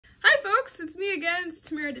it's me again. It's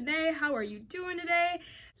Tamira Danae. How are you doing today?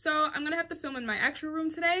 So I'm gonna have to film in my actual room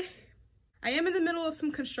today. I am in the middle of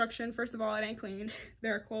some construction. First of all, it ain't clean.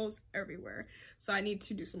 There are clothes everywhere. So I need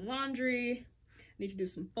to do some laundry. I need to do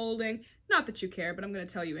some folding. Not that you care, but I'm gonna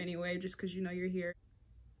tell you anyway, just because you know you're here.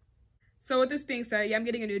 So with this being said, yeah, I'm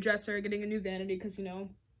getting a new dresser, getting a new vanity, because you know,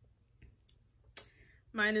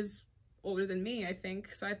 mine is older than me, I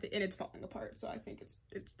think. So and it's falling apart. So I think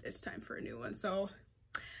it's time for a new one. So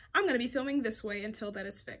I'm gonna be filming this way until that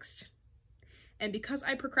is fixed. And because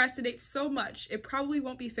I procrastinate so much, it probably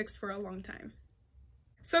won't be fixed for a long time.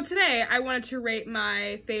 So today I wanted to rate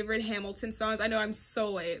my favorite Hamilton songs. I know I'm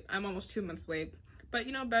so late. I'm almost 2 months late, but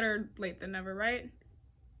you know, better late than never, right?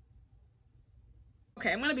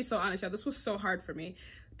 Okay, I'm gonna be so honest, y'all. This was so hard for me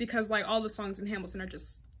because like all the songs in Hamilton are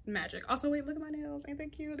just magic. Also, wait, look at my nails. Ain't they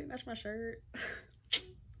cute? They match my shirt.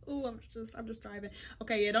 Ooh, I'm just driving.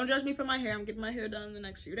 Okay, yeah, don't judge me for my hair. I'm getting my hair done in the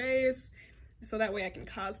next few days, so that way I can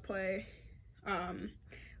cosplay one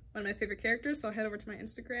of my favorite characters. So head over to my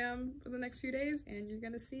Instagram for the next few days and you're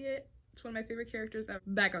gonna see it. It's one of my favorite characters.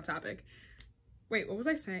 Back on topic. Wait, what was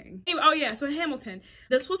I saying? Anyway, oh yeah, so Hamilton.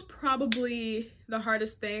 This was probably the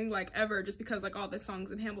hardest thing like ever, just because like all the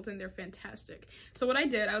songs in Hamilton, they're fantastic. So what I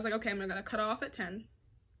did, I was like, okay, I'm gonna cut off at 10.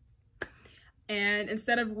 And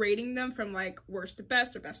instead of rating them from like worst to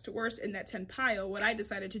best or best to worst in that 10 pile, what I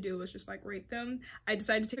decided to do was just like rate them. I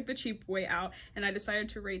decided to take the cheap way out and I decided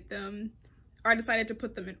to rate them, or I decided to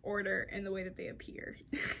put them in order in the way that they appear.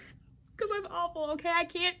 Because I'm awful, okay? I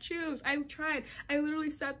can't choose. I tried. I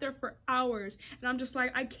literally sat there for hours and I'm just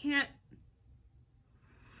like, I can't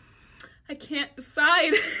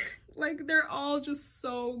decide. Like, they're all just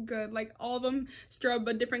so good. Like, all of them stir up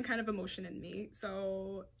a different kind of emotion in me.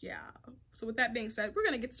 So, yeah. So, with that being said, we're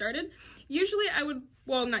gonna get started. Usually, I would,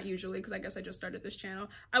 well, not usually, because I guess I just started this channel.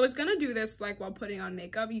 I was gonna do this, like, while putting on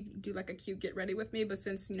makeup. You do, like, a cute get ready with me. But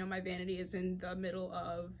since, you know, my vanity is in the middle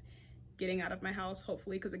of getting out of my house,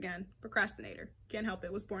 hopefully, because, again, procrastinator. Can't help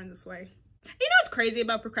it. Was born this way. You know what's crazy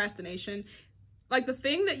about procrastination? Like, the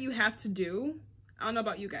thing that you have to do, I don't know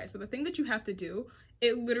about you guys, but the thing that you have to do,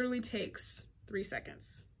 it literally takes 3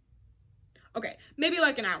 seconds. Okay, maybe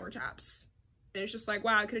like an hour tops. And it's just like,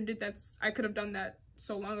 wow, I could have done that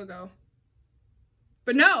so long ago.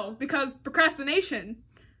 But no, because procrastination.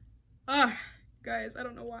 Ugh, guys, I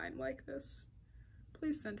don't know why I'm like this.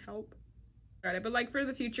 Please send help. Alright, but like for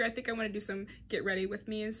the future, I think I want to do some get ready with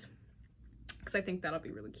me's, because I think that'll be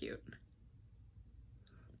really cute.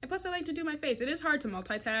 And plus, I like to do my face. It is hard to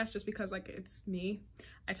multitask just because, like, it's me.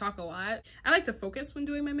 I talk a lot. I like to focus when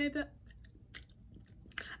doing my makeup.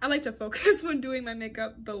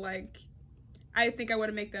 But, like, I think I want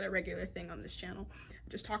to make that a regular thing on this channel.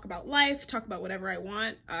 Just talk about life, talk about whatever I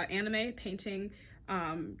want. Anime, painting,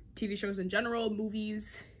 TV shows in general,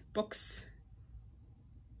 movies, books,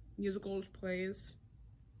 musicals, plays,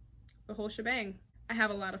 the whole shebang. I have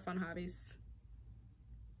a lot of fun hobbies.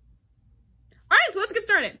 All right, so let's get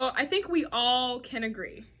started. Well, I think we all can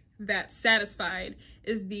agree that Satisfied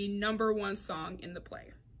is the #1 song in the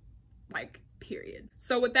play, like, period.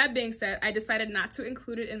 So with that being said, I decided not to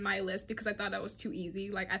include it in my list because I thought that was too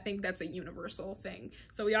easy. Like, I think that's a universal thing.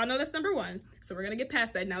 So we all know that's #1. So we're gonna get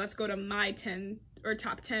past that. Now let's go to my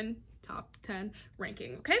top 10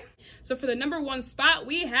 ranking, okay? So for the #1 spot,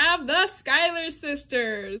 we have the Schuyler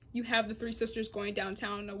sisters. You have the 3 sisters going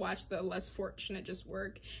downtown to watch the less fortunate just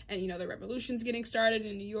work, and you know the revolution's getting started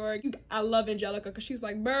in New York. I love Angelica because she's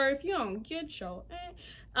like, "Burr, if you don't get your,"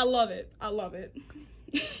 I love it. I love it.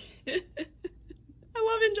 I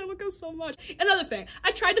love Angelica so much. Another thing,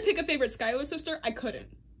 I tried to pick a favorite Schuyler sister. I couldn't.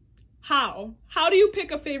 How do you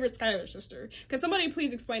pick a favorite Schuyler sister? Can somebody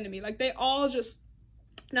please explain to me? Like, they all just,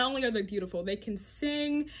 not only are they beautiful, they can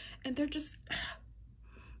sing, and they're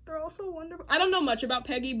all so wonderful. I don't know much about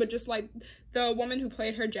Peggy, but just like the woman who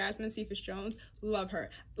played her, Jasmine Cephas Jones, love her.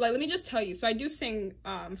 Like, let me just tell you, so I do sing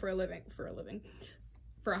for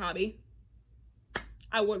a hobby.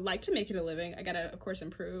 I would like to make it a living. I gotta, of course,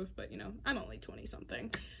 improve, but you know, I'm only 20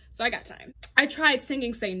 something, so I got time. I tried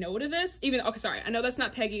singing Say No to This, okay, sorry, I know that's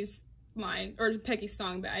not Peggy's line, or Peggy's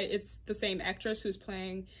song, but it's the same actress who's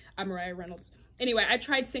playing Mariah Reynolds. Anyway, I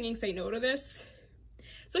tried singing Say No to This.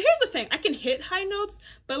 So here's the thing, I can hit high notes,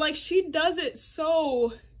 but like she does it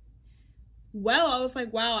so well. I was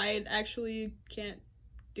like, wow, I actually can't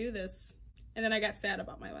do this. And then I got sad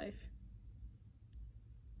about my life.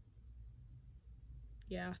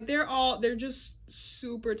 Yeah, they're just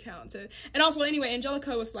super talented. And also, anyway,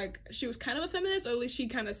 Angelica was like, she was kind of a feminist, or at least she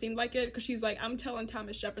kind of seemed like it, because she's like, I'm telling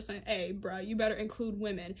Thomas Jefferson, hey, bruh, you better include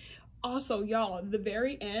women. Also, y'all, the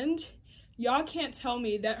very end, y'all can't tell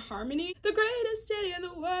me that harmony, the greatest city in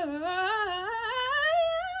the world,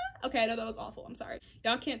 Okay, I know that was awful. I'm sorry.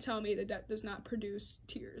 Y'all can't tell me that that does not produce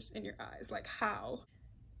tears in your eyes. Like, how?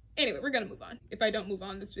 Anyway, we're gonna move on. If I don't move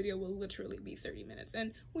on, this video will literally be 30 minutes,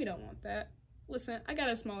 and we don't want that. Listen, I got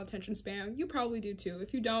a small attention span. You probably do too.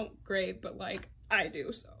 If you don't, great, but like, I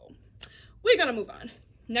do, so we're gonna move on.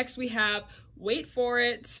 Next we have Wait For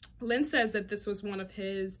It. Lynn says that this was one of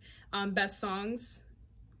his best songs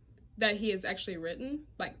that he has actually written,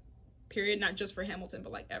 like, period, not just for Hamilton,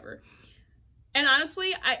 but like ever. And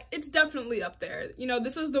honestly, it's definitely up there. You know,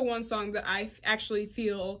 this is the one song that I actually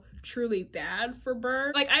feel truly bad for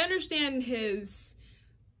Burr. Like, I understand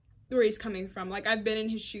where he's coming from. Like, I've been in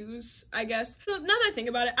his shoes, I guess. So now that I think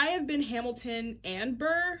about it, I have been Hamilton and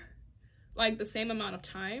Burr like the same amount of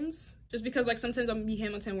times. Just because like sometimes I'm be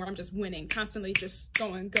Hamilton where I'm just winning, constantly just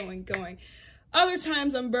going. Other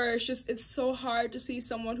times I'm Burr, it's so hard to see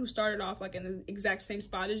someone who started off like in the exact same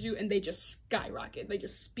spot as you and they just skyrocket, they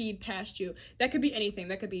just speed past you. That could be anything.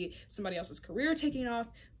 That could be somebody else's career taking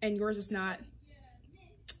off and yours is not.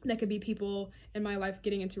 That could be people in my life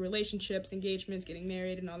getting into relationships, engagements, getting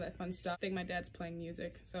married, and all that fun stuff. I think my dad's playing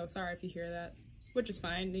music, so sorry if you hear that, which is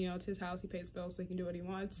fine. You know, it's his house, he pays bills, so he can do what he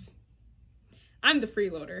wants. I'm the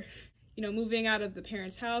freeloader. You know, moving out of the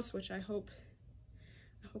parents' house, which I hope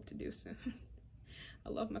to do soon. I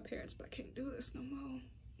love my parents, but I can't do this no more.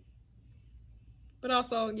 But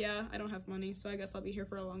also, yeah, I don't have money, so I guess I'll be here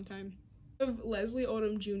for a long time. Of Leslie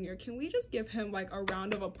Odom Jr., can we just give him like a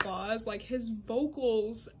round of applause? Like, his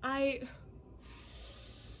vocals, why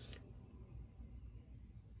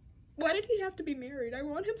did he have to be married? I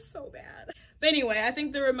want him so bad. But anyway, I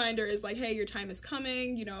think the reminder is like, hey, your time is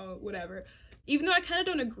coming, you know, whatever. Even though I kind of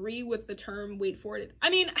don't agree with the term wait for it. I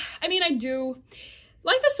mean, I do.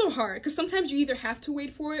 Life is so hard because sometimes you either have to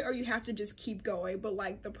wait for it or you have to just keep going. But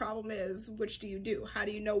like, the problem is, which do you do? How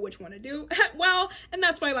do you know which one to do? Well, and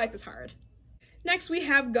that's why life is hard. Next, we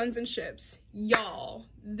have Guns and Ships. Y'all,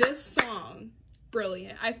 this song,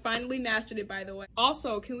 brilliant. I finally mastered it, by the way.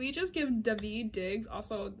 Also, can we just give David Diggs,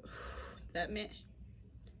 also, that man,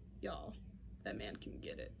 y'all, that man can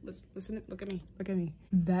get it. Listen, look at me.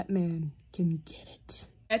 That man can get it.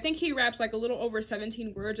 I think he raps like a little over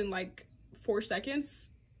 17 words in like 4 seconds,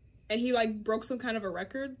 and he like broke some kind of a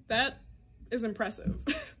record. That is impressive.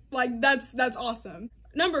 Like, that's awesome.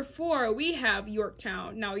 Number 4, we have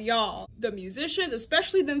Yorktown. Now, y'all, the musicians,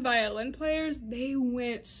 especially the violin players, they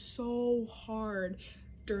went so hard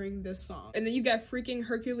during this song. And then you got freaking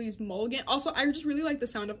Hercules Mulligan. Also, I just really like the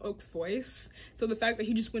sound of Oak's voice. So the fact that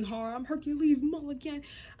he just went hard, I'm Hercules Mulligan.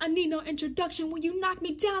 I need no introduction. When you knock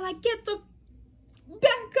me down, I get the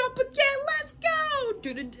back up again. Let's go.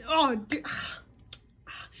 Oh, dude.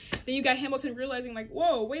 Then you got Hamilton realizing like,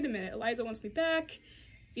 whoa, wait a minute. Eliza wants me back.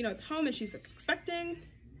 You know, at home, and she's expecting,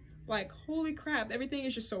 like, holy crap, everything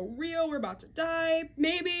is just so real. We're about to die.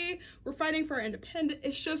 Maybe we're fighting for our independence.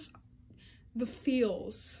 It's just the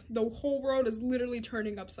feels. The whole world is literally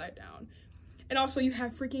turning upside down. And also you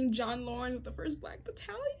have freaking John Lawrence with the 1st Black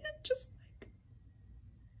Battalion. Just like,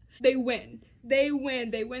 they win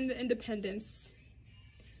the independence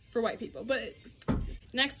for white people. But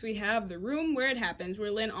next we have The Room Where It Happens, where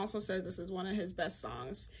Lynn also says this is one of his best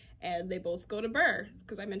songs. And they both go to Burr,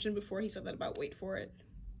 because I mentioned before he said that about Wait For It.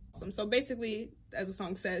 Awesome. So basically, as the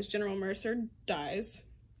song says, General Mercer dies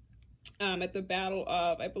at the Battle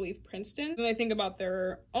of, I believe, Princeton. And they think about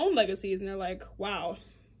their own legacies, and they're like, wow,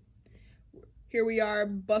 here we are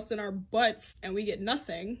busting our butts, and we get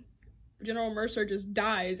nothing. General Mercer just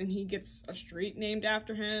dies, and he gets a street named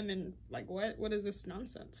after him, and like, what is this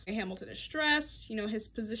nonsense? Hamilton is stressed. You know, his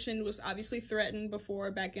position was obviously threatened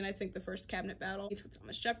before, back in, I think, the first cabinet battle. He's with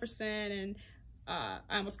Thomas Jefferson, and I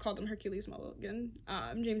almost called him Hercules Mulligan,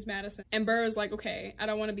 James Madison. And Burr is like, okay, I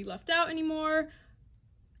don't want to be left out anymore.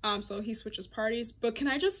 So he switches parties. But can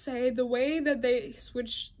I just say, the way that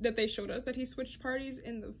they showed us that he switched parties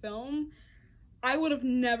in the film, I would have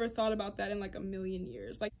never thought about that in like a million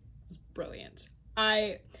years. Like, brilliant.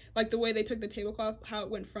 I like the way they took the tablecloth, how it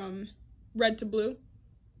went from red to blue.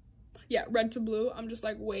 Yeah, red to blue. I'm just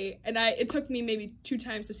like, wait. And it took me maybe 2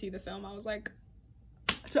 times to see the film. I was like,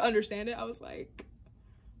 to understand it, I was like,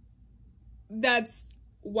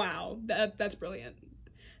 wow, that's brilliant.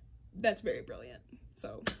 That's very brilliant.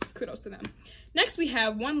 So kudos to them. Next we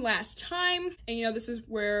have One Last Time. And you know, this is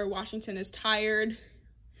where Washington is tired.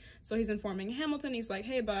 So he's informing Hamilton. He's like,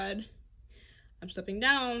 hey bud, I'm stepping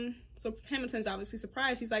down. So Hamilton's obviously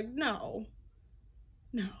surprised. He's like, no,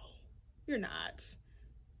 you're not.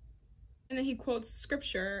 And then he quotes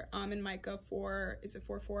scripture in Micah 4, is it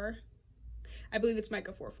 4:4? I believe it's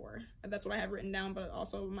Micah 4:4. That's what I have written down, but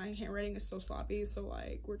also my handwriting is so sloppy, so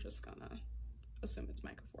like, we're just gonna assume it's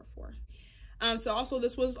Micah 4:4. So also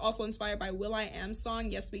this was also inspired by will.i.am's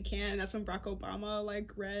song Yes We Can, and that's when Barack Obama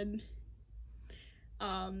like read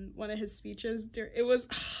one of his speeches. It was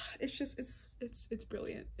it's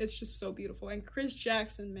brilliant. It's just so beautiful. And Chris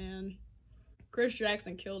Jackson, man, Chris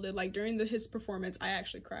Jackson killed it. Like during his performance, I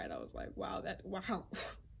actually cried. I was like, wow, wow.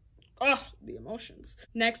 Ugh, the emotions.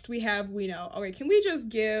 Next we have We Know. Okay, can we just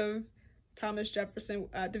give Thomas Jefferson,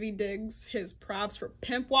 Daveed Diggs, his props for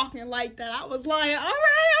pimp walking like that? I was like, all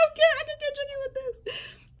right, okay, I can get jiggy with this.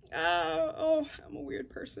 Oh, I'm a weird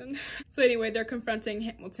person. So anyway, they're confronting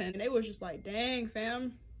Hamilton, and it was just like, dang,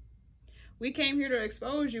 fam. We came here to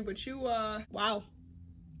expose you, but you, wow.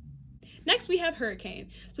 Next, we have Hurricane.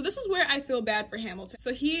 So this is where I feel bad for Hamilton.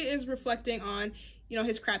 So he is reflecting on, you know,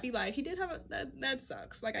 his crappy life. He did have that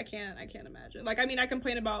sucks. Like, I can't imagine. Like, I mean, I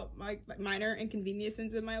complain about like minor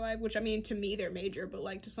inconveniences in my life, which, I mean, to me, they're major, but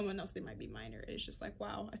like to someone else, they might be minor. It's just like,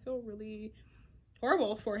 wow, I feel really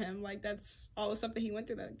horrible for him. Like, that's all the stuff that he went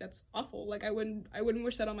through. That's awful. Like, I wouldn't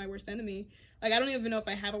wish that on my worst enemy. Like, I don't even know if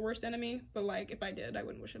I have a worst enemy, but like, if I did, I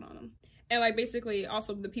wouldn't wish it on him. And like, basically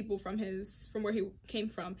also the people from where he came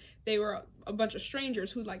from, they were a bunch of strangers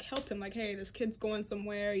who like helped him, like, hey, this kid's going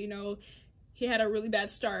somewhere, you know, he had a really bad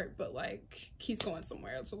start, but like, he's going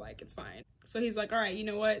somewhere, so like, it's fine. So he's like, all right, you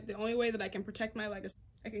know what, the only way that I can protect my legacy,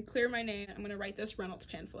 I can clear my name, I'm gonna write this Reynolds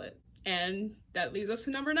pamphlet. And that leads us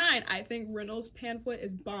to number 9. I think Reynolds pamphlet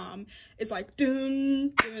is bomb. It's like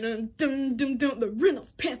dum dum dum dum dum, the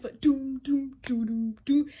Reynolds pamphlet, dum dum dum dum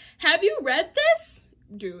dum. Have you read this?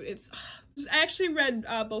 Dude, I actually read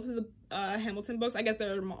both of the Hamilton books. I guess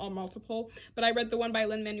they're all multiple, but I read the one by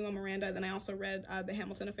Lin-Manuel Miranda, then I also read The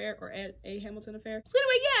Hamilton Affair, or A Hamilton Affair. So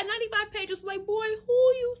anyway, yeah, 95 pages. Like, boy, who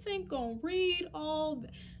you think gonna read all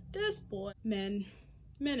this? Boy, men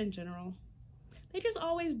in general, they just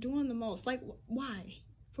always doing the most. Like, why?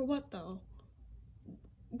 For what though?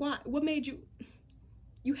 Why? What made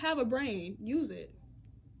you have a brain? Use it.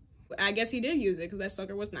 I guess he did use it because that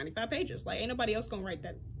sucker was 95 pages. Like, ain't nobody else gonna write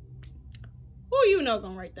that. Who you know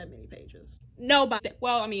gonna write that many pages? Nobody.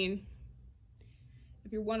 Well, I mean,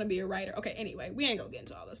 if you want to be a writer. Okay, anyway, we ain't gonna get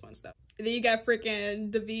into all this fun stuff. And then you got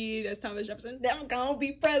freaking Daveed as Thomas Jefferson. Them gonna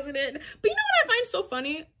be president. But you know what I find so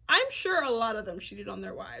funny? I'm sure a lot of them cheated on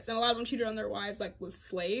their wives. And a lot of them cheated on their wives, like, with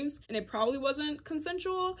slaves. And it probably wasn't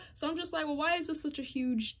consensual. So I'm just like, well, why is this such a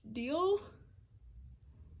huge deal?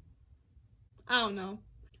 I don't know.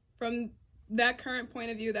 From that current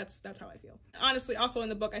point of view, that's how I feel. Honestly, also in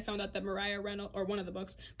the book, I found out that Mariah Reynolds, or one of the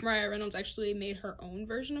books, Mariah Reynolds actually made her own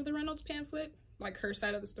version of the Reynolds pamphlet, like her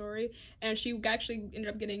side of the story, and she actually ended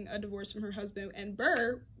up getting a divorce from her husband, and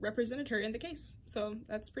Burr represented her in the case. So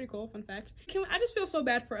that's pretty cool, fun fact. I just feel so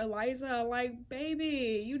bad for Eliza. Like,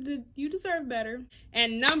 baby, you deserve better.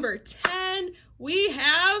 And number 10, we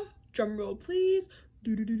have, drumroll please,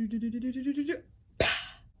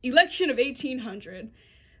 election of 1800.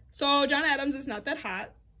 So John Adams is not that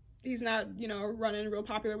hot. He's not, you know, running real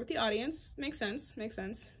popular with the audience. Makes sense.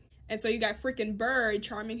 And so you got freaking Burr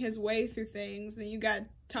charming his way through things. And then you got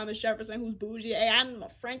Thomas Jefferson, who's bougie. Hey, I'm a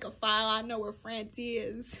Francophile. I know where France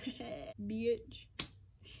is. Bitch.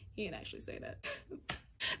 He didn't actually say that.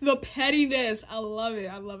 The pettiness. I love it.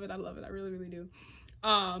 I really, really do.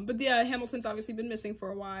 But yeah, Hamilton's obviously been missing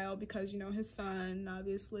for a while because, you know, his son,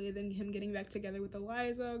 obviously, then him getting back together with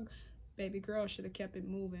Eliza. Baby girl should have kept it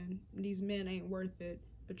moving. These men ain't worth it.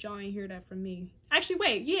 But y'all ain't hear that from me. Actually,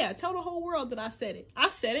 wait, yeah, tell the whole world that I said it. I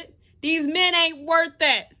said it. These men ain't worth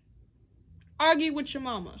that. Argue with your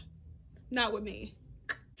mama. Not with me.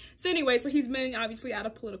 So anyway, so he's been obviously out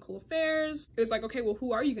of political affairs. It was like, okay, well,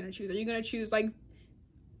 who are you gonna choose? Are you gonna choose, like,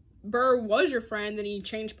 Burr was your friend, then he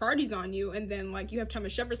changed parties on you, and then, like, you have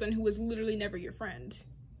Thomas Jefferson, who was literally never your friend.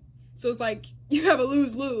 So it's like, you have a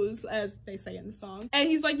lose-lose, as they say in the song. And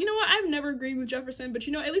he's like, you know what, I've never agreed with Jefferson, but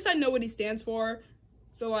you know, at least I know what he stands for.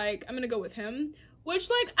 So like, I'm gonna go with him. Which,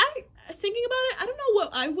 like, thinking about it, I don't know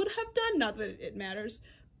what I would have done, not that it matters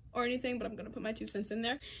or anything, but I'm gonna put my 2 cents in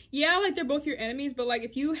there. Yeah, like, they're both your enemies, but like,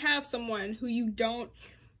 if you have someone who you don't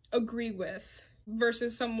agree with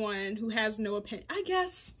versus someone who has no opinion, I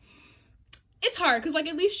guess it's hard, because like,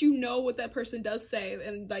 at least you know what that person does say,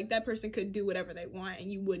 and like, that person could do whatever they want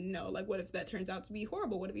and you wouldn't know. Like, what if that turns out to be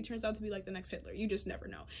horrible? What if he turns out to be like the next Hitler? You just never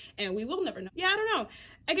know, and we will never know. Yeah, I don't know.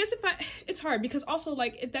 I guess it's hard, because also,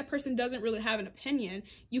 like, if that person doesn't really have an opinion,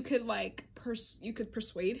 you could like you could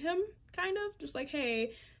persuade him, kind of, just like,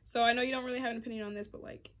 hey, so I know you don't really have an opinion on this, but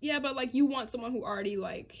like, yeah, but like, you want someone who already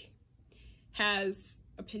like has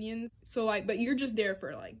opinions, so like, but you're just there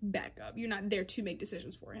for like backup. You're not there to make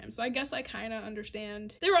decisions for him. So I guess I kind of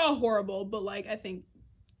understand. They were all horrible, but like, I think,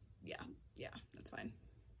 yeah, that's fine.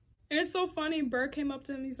 And it's so funny, Burr came up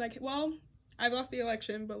to him, he's like, well, I've lost the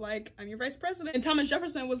election, but like, I'm your vice president. And Thomas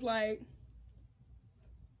Jefferson was like,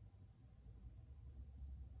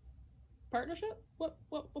 partnership? What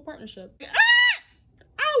partnership?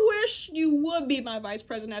 I wish you would be my vice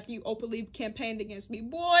president after you openly campaigned against me.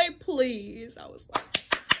 Boy, please. I was like,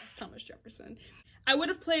 that's Thomas Jefferson. I would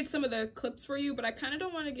have played some of the clips for you, but I kind of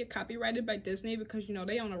don't want to get copyrighted by Disney because, you know,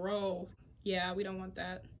 they on a roll. Yeah, we don't want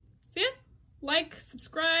that. So yeah, like,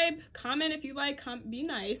 subscribe, comment if you like, be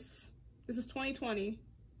nice. This is 2020.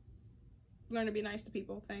 Learn to be nice to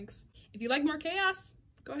people. Thanks. If you like more chaos,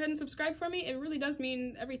 go ahead and subscribe for me. It really does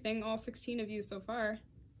mean everything, all 16 of you so far.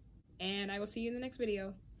 And I will see you in the next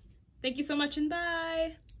video. Thank you so much and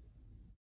bye!